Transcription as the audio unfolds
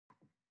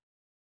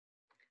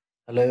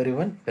Hello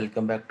everyone,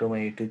 welcome back to my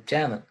YouTube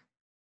channel.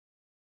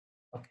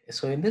 Okay,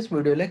 so in this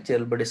video lecture,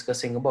 we'll be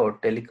discussing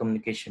about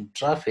telecommunication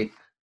traffic,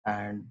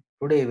 and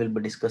today we'll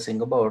be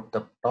discussing about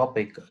the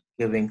topic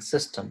queuing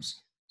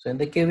systems. So in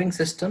the queuing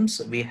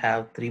systems, we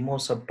have three more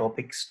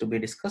subtopics to be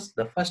discussed.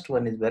 The first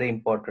one is very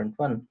important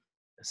one,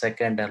 the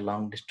second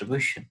Erlang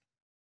distribution.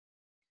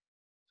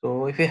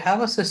 So if you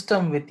have a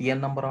system with n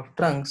number of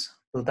trunks,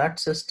 to that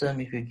system,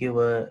 if you give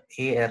a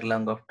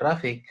Erlang of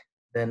traffic,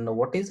 then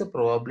what is the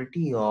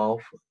probability of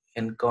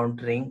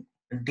encountering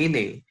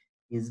delay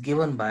is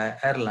given by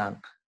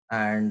Erlang.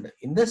 And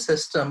in this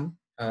system,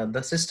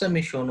 the system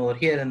is shown over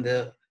here in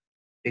the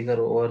figure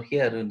over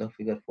here in the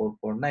figure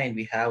 4.9.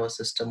 We have a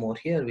system over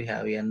here. We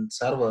have n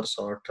servers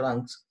or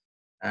trunks,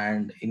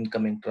 and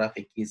incoming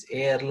traffic is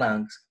a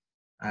Erlangs,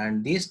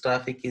 and this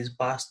traffic is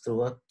passed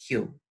through a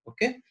queue.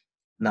 Okay,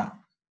 now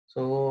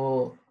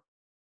so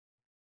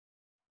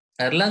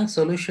Erlang's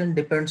solution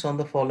depends on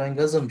the following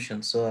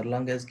assumptions. So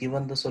Erlang has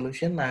given the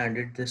solution,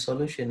 and the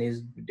solution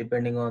is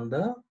depending on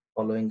the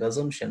following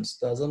assumptions.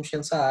 The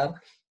assumptions are: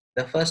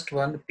 the first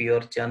one, pure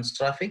chance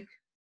traffic;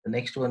 the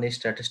next one is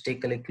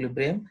statistical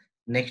equilibrium;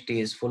 next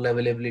is full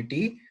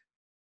availability;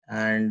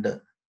 and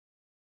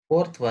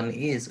fourth one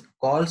is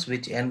calls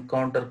which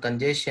encounter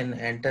congestion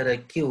enter a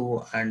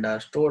queue and are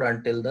stored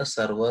until the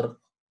server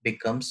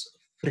becomes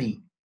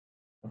free.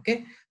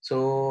 Okay,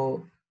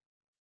 so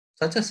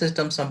such a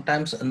system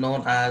sometimes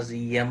known as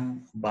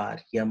M bar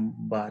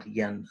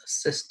N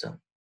system.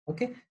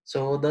 Okay,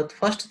 so the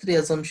first three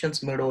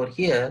assumptions made over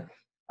here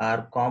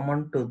are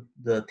common to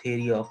the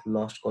theory of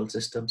lost call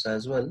systems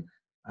as well.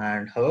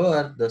 And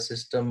however, the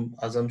system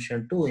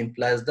assumption 2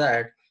 implies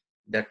that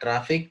the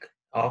traffic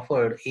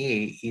offered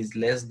A is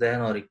less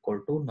than or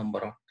equal to number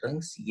of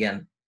trunks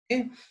N.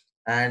 Okay,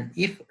 and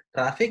if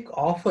traffic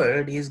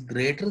offered is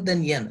greater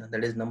than N,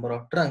 that is number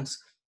of trunks,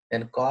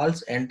 then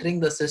calls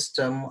entering the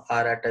system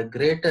are at a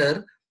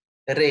greater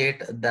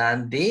rate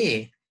than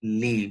they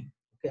leave.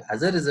 Okay.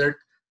 As a result,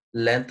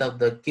 length of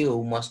the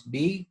queue must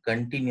be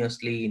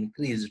continuously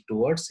increased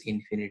towards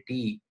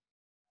infinity,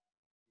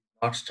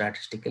 not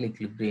statistical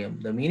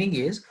equilibrium. The meaning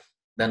is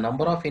the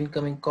number of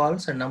incoming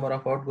calls and number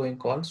of outgoing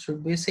calls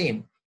should be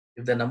same.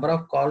 If the number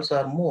of calls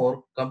are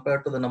more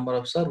compared to the number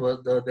of servers,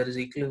 there is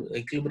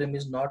equilibrium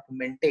is not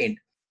maintained.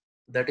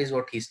 That is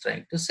what he's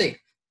trying to say.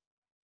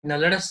 Now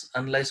let us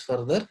analyze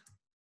further.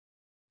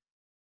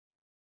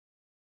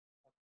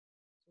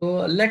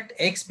 So let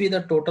X be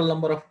the total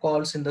number of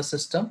calls in the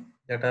system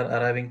that are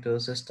arriving to the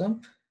system.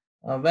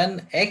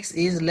 When X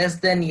is less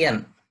than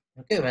N,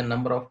 okay, when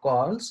number of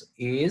calls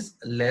is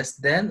less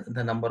than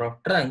the number of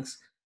trunks,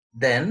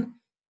 then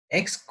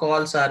X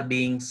calls are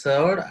being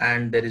served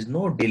and there is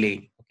no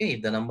delay. Okay,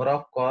 if the number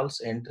of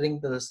calls entering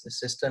the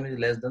system is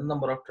less than the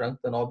number of trunks,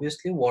 then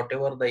obviously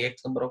whatever the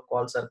X number of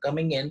calls are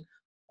coming in,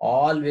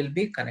 all will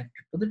be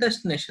connected to the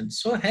destination.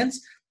 So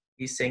hence,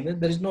 he's saying that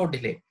there is no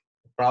delay.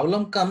 The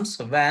problem comes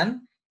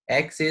when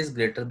X is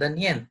greater than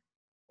N.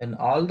 When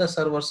all the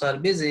servers are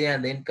busy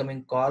and the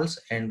incoming calls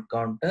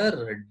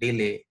encounter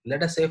delay.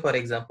 Let us say, for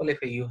example, if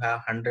you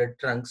have 100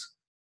 trunks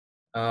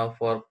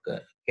for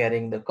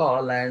carrying the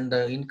call and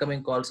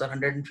incoming calls are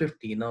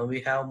 150. Now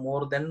we have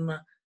more than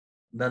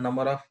the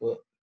number of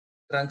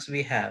trunks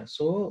we have.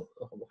 So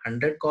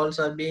 100 calls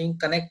are being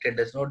connected.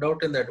 There's no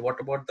doubt in that. What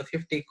about the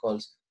 50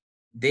 calls?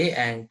 They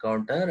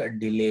encounter a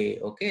delay.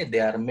 Okay, they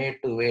are made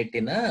to wait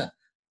in a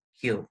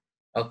queue.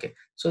 Okay,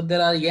 so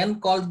there are n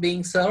calls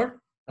being served.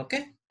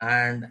 Okay,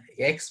 and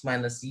x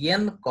minus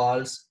n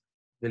calls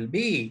will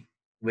be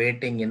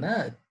waiting in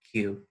a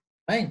queue.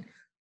 Fine.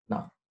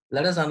 Now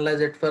let us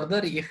analyze it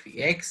further. If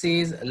x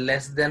is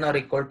less than or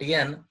equal to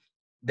n,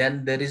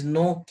 then there is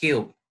no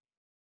queue.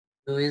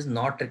 Queue is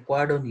not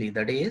required only.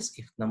 That is,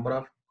 if number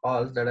of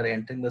calls that are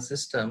entering the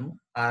system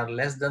are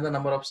less than the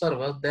number of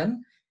servers,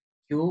 then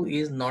queue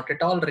is not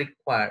at all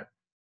required,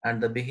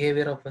 and the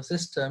behavior of a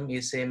system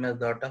is same as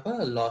that of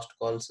a lost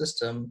call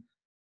system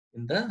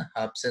in the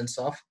absence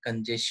of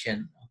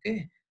congestion.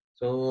 Okay,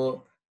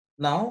 so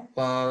now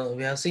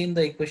we have seen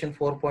the equation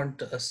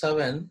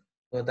 4.7,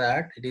 so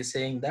that it is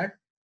saying that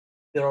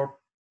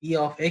p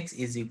of x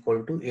is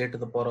equal to a to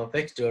the power of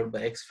x divided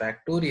by x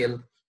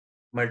factorial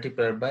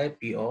multiplied by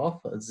p of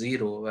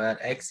 0, where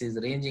x is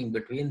ranging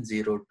between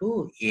 0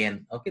 to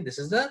n. Okay, this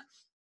is the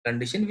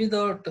condition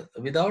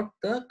without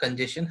the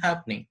congestion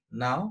happening.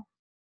 Now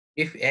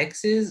if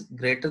x is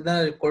greater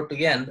than or equal to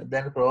n,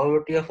 then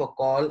probability of a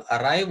call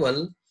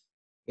arrival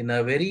in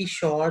a very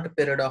short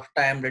period of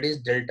time, that is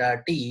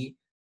delta t,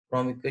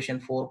 from equation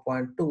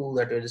 4.2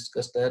 that we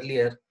discussed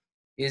earlier,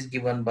 is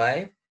given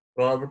by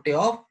probability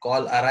of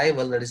call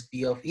arrival, that is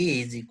p of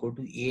a is equal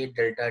to a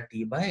delta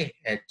t by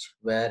h,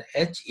 where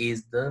h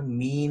is the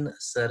mean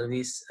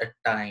service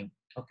time.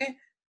 Okay,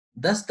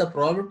 thus the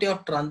probability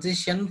of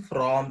transition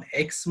from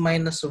x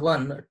minus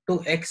 1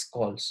 to x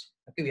calls.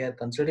 Okay, we are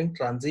considering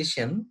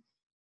transition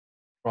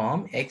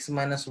from x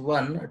minus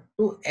 1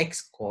 to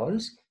x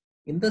calls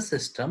in the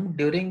system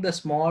during the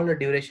small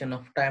duration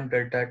of time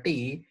delta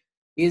t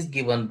is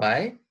given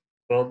by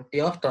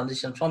probability of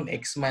transition from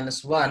x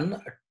minus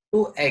 1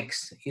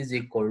 2x is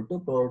equal to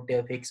probability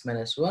of x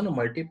minus 1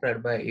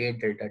 multiplied by a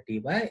delta t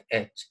by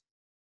h.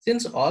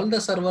 Since all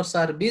the servers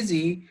are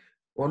busy,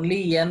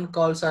 only n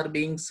calls are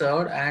being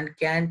served and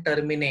can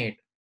terminate.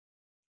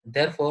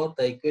 Therefore,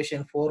 the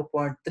equation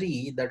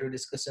 4.3 that we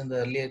discussed in the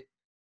earlier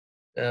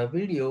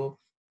video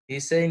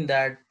is saying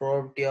that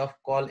probability of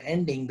call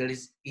ending, that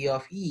is P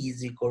of E,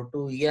 is equal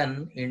to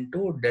n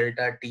into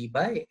delta t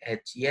by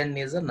h. N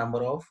is the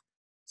number of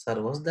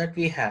servers that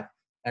we have,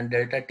 and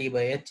delta t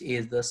by h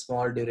is the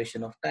small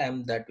duration of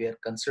time that we are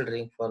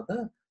considering for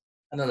the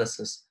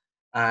analysis.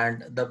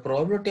 And the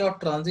probability of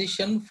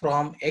transition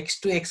from x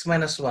to x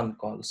minus 1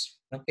 calls.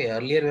 Okay,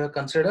 earlier we have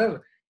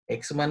considered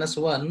x minus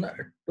 1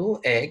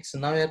 to x.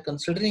 Now we are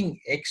considering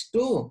x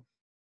to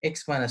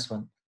x minus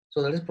 1.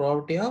 So that is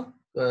probability of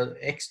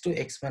x to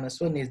x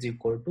minus 1 is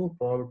equal to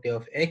probability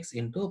of x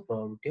into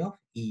probability of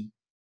E.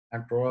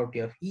 And probability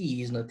of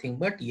E is nothing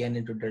but n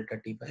into delta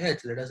t by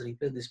h. Let us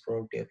replace this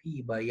probability of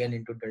E by n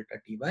into delta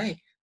t by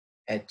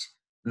h.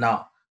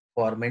 Now,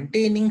 for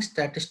maintaining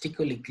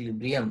statistical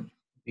equilibrium,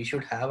 we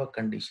should have a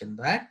condition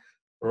that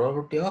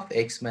probability of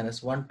x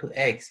minus 1 to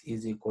x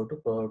is equal to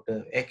probability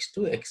of x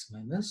to x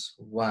minus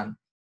 1.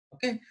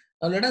 Okay.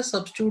 Now let us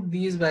substitute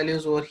these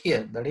values over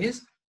here. That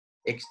is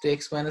x to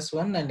x minus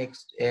 1 and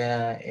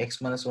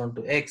x minus 1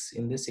 to x.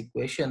 In this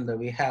equation that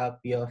we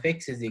have p of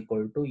x is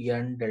equal to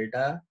n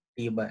delta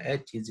t by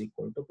h is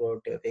equal to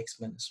probability of x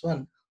minus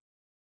 1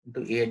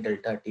 into a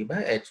delta t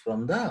by h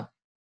from the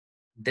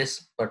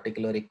this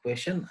particular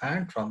equation,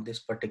 and from this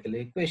particular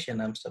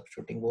equation I'm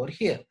substituting over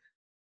here.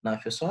 Now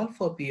if you solve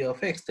for p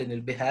of x, then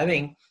you'll be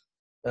having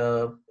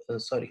and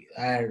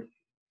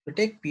we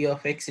take p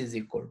of x is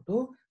equal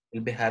to,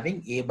 we'll be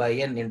having a by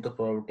n into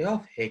probability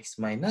of x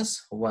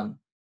minus 1.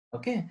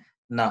 Okay,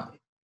 now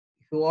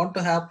if you want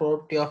to have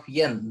probability of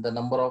n, the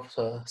number of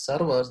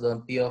servers,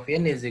 then p of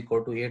n is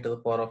equal to a to the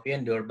power of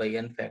n divided by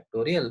n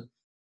factorial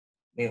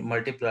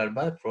multiplied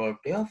by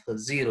probability of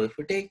 0. If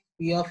we take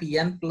p of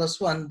n plus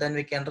 1, then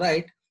we can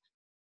write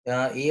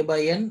a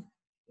by n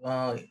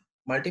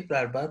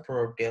multiplied by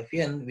probability of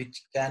n,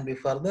 which can be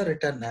further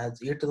written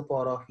as e to the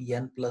power of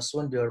n plus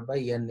 1 divided by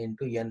n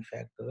into n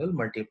factorial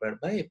multiplied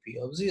by p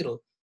of 0.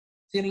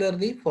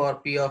 Similarly, for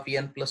p of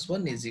n plus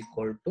 1 is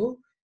equal to,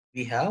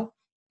 we have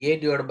a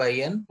divided by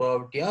n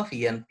probability of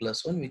n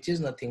plus 1, which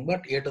is nothing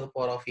but a to the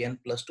power of n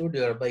plus 2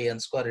 divided by n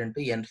square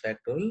into n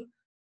factorial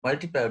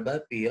multiplied by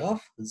p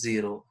of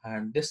 0,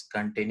 and this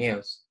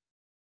continues.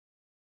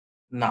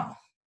 Now,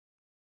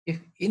 if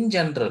in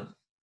general,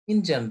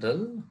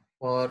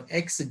 for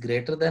x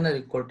greater than or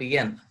equal to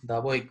n, the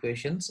above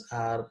equations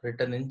are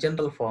written in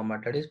general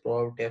format. That is,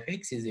 probability of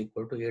x is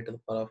equal to a to the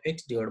power of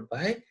x divided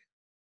by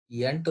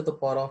n to the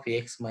power of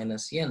x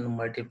minus n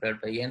multiplied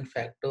by n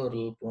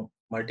factorial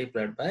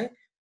multiplied by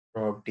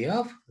probability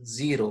of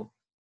 0,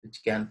 which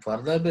can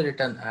further be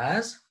written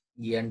as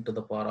n to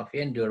the power of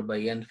n divided by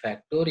n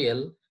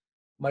factorial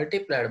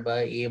multiplied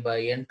by a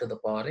by n to the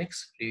power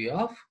x p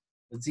of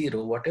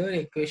 0. Whatever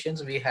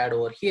equations we had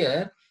over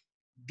here,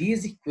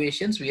 these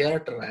equations we are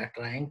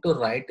trying to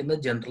write in the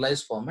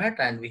generalized format,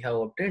 and we have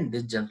obtained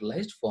this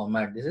generalized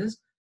format. This is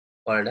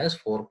called as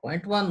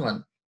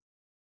 4.11.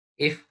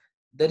 If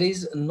there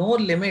is no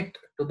limit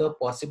to the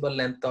possible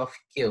length of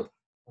q,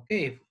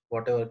 okay, if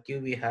whatever q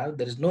we have,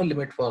 there is no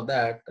limit for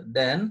that,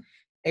 then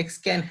x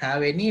can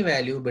have any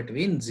value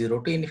between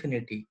 0 to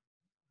infinity.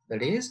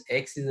 That is,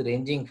 x is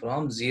ranging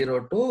from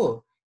 0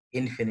 to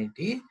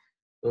infinity.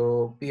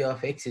 So p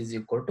of x is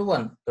equal to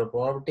 1. The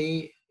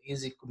probability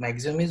is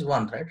maximum is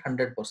 1, right?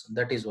 100%.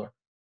 That is what.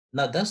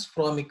 Now thus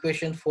from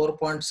equation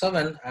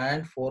 4.7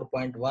 and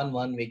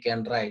 4.11 we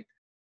can write.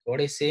 What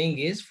is saying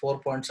is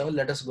 4.7.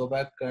 Let us go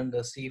back and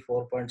see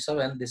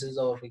 4.7. This is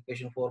our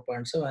equation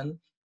 4.7.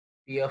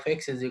 P of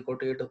x is equal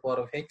to e to the power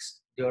of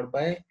x divided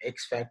by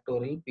x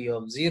factorial p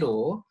of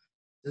 0.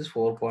 This is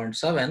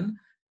 4.7,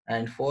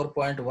 and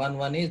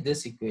 4.11 is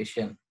this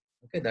equation,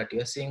 okay, that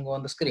you are seeing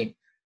on the screen.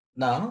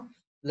 Now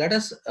let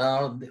us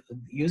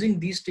using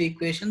these two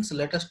equations,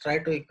 let us try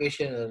to write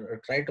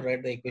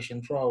the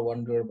equation for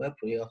 1 divided by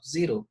p of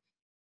 0,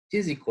 which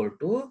is equal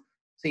to,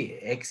 see,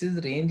 x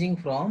is ranging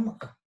from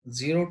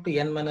 0 to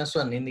n minus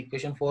 1 in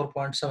equation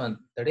 4.7,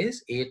 that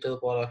is a to the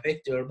power of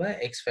x divided by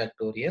x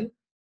factorial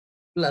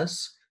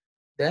plus,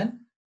 then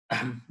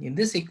in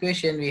this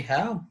equation we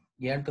have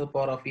n to the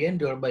power of n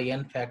divided by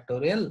n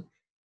factorial,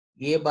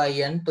 a by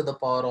n to the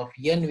power of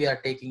n we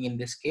are taking in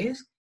this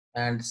case,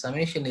 and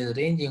summation is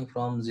ranging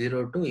from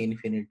 0 to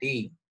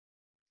infinity,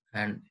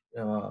 and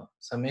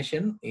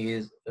summation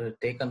is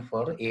taken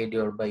for a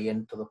divided by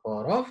n to the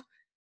power of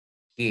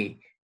k.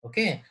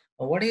 Okay,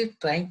 now what he is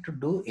trying to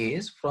do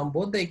is, from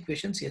both the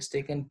equations he has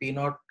taken p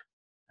naught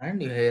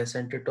and he has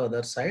sent it to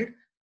other side,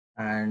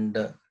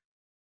 and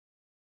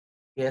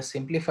he has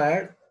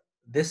simplified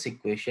this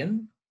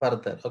equation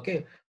further,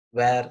 okay,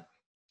 where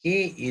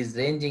k is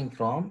ranging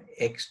from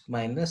x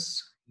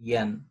minus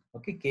n,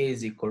 okay, k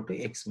is equal to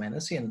x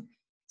minus n.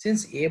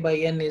 Since a by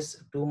n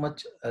is too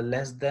much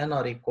less than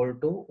or equal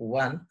to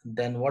 1,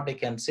 then what I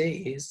can say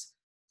is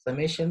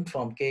summation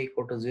from k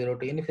equal to 0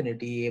 to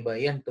infinity a by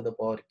n to the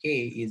power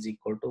k is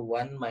equal to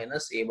 1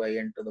 minus a by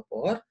n to the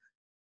power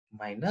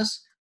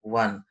minus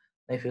 1.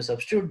 Now if you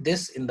substitute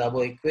this in the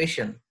above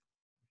equation,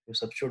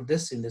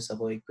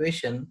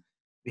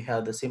 we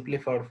have the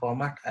simplified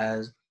format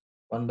as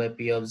 1 by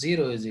p of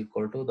 0 is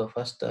equal to, the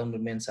first term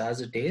remains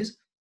as it is,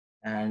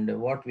 and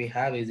what we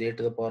have is a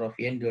to the power of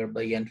n divided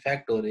by n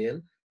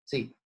factorial.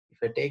 See, if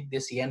I take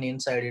this n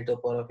inside, a to the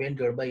power of n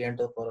divided by n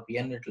to the power of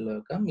n, it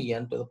will become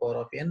n to the power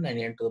of n, and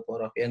n to the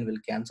power of n will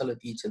cancel with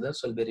each other,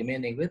 so will be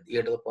remaining with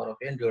a to the power of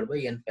n divided by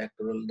n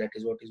factorial. That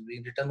is what is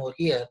being written over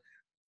here,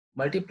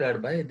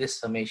 multiplied by this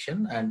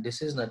summation, and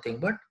this is nothing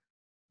but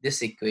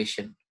this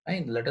equation.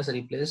 Fine, let us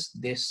replace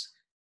this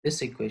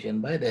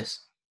equation by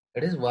this.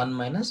 That is 1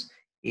 minus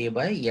a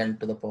by n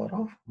to the power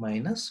of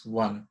minus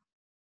 1.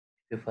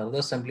 If you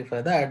further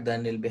simplify that,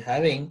 then you'll be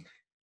having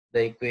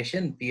the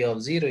equation p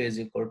of 0 is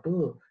equal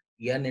to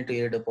n into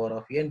a to the power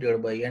of n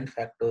divided by n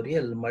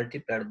factorial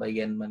multiplied by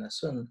n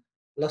minus 1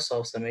 plus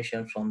of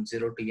summation from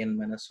 0 to n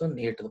minus 1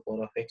 a to the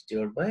power of x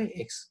divided by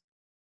x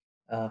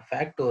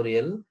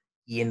factorial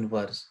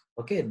inverse.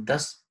 Okay,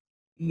 thus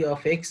p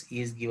of x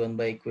is given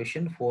by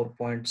equation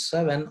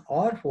 4.7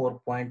 or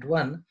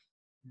 4.1,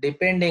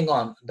 depending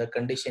on the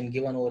condition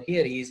given over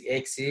here is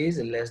x is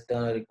less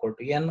than or equal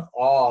to n,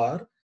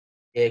 or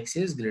x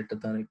is greater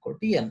than or equal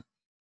to n.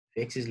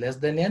 If x is less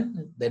than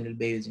n, then we'll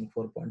be using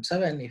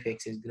 4.7. If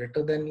x is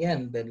greater than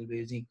n, then we'll be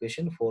using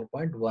equation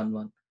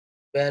 4.11,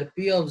 where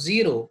p of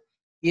 0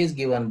 is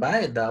given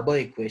by the above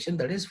equation,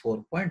 that is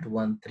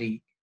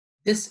 4.13.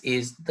 This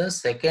is the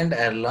second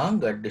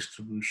Erlang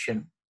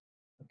distribution.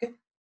 Okay,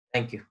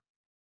 thank you.